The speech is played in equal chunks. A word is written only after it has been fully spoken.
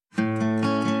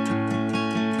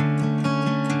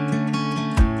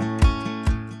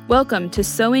Welcome to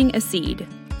Sowing a Seed,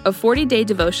 a 40-day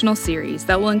devotional series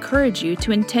that will encourage you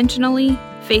to intentionally,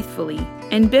 faithfully,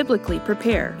 and biblically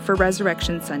prepare for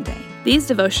Resurrection Sunday. These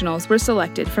devotionals were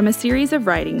selected from a series of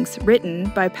writings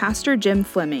written by Pastor Jim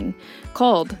Fleming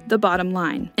called The Bottom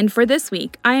Line. And for this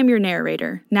week, I am your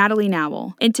narrator, Natalie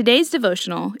Nowell, and today's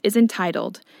devotional is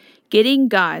entitled, Getting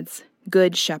God's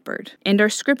Good Shepherd, and our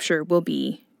scripture will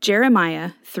be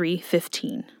Jeremiah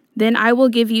 3:15. Then I will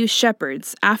give you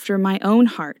shepherds after my own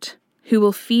heart, who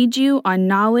will feed you on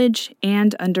knowledge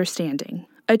and understanding.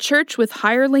 A church with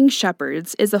hireling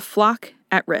shepherds is a flock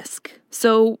at risk.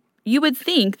 So you would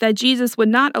think that Jesus would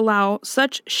not allow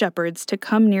such shepherds to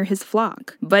come near his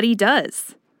flock, but he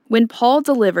does. When Paul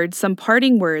delivered some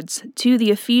parting words to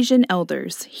the Ephesian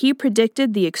elders, he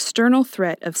predicted the external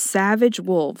threat of savage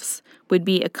wolves would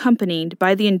be accompanied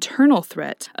by the internal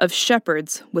threat of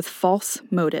shepherds with false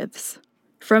motives.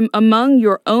 From among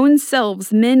your own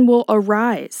selves men will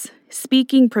arise,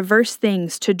 speaking perverse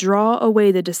things to draw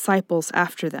away the disciples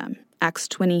after them. Acts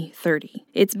 20:30.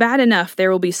 It's bad enough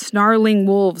there will be snarling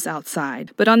wolves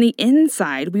outside, but on the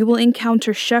inside we will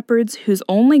encounter shepherds whose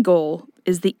only goal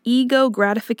is the ego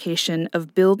gratification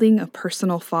of building a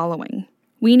personal following.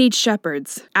 We need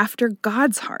shepherds after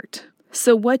God's heart.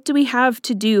 So what do we have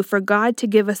to do for God to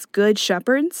give us good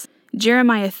shepherds?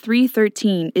 Jeremiah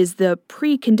 3:13 is the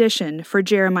precondition for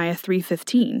Jeremiah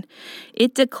 3:15.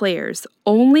 It declares,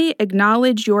 "Only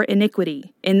acknowledge your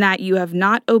iniquity in that you have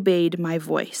not obeyed my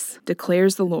voice,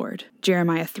 declares the Lord."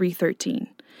 Jeremiah 3:13.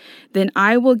 Then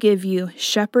I will give you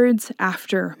shepherds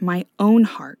after my own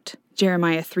heart.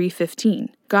 Jeremiah 3:15.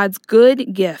 God's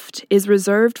good gift is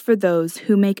reserved for those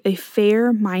who make a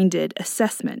fair-minded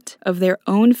assessment of their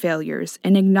own failures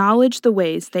and acknowledge the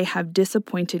ways they have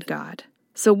disappointed God.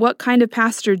 So what kind of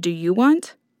pastor do you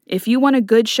want? If you want a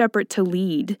good shepherd to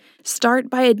lead, start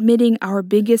by admitting our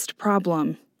biggest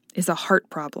problem is a heart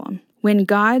problem. When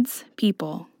God's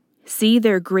people see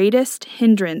their greatest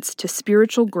hindrance to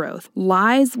spiritual growth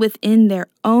lies within their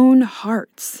own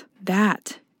hearts,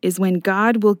 that is when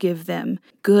God will give them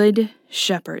good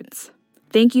shepherds.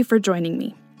 Thank you for joining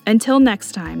me. Until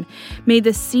next time, may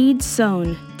the seed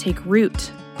sown take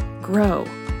root, grow,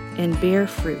 and bear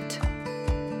fruit.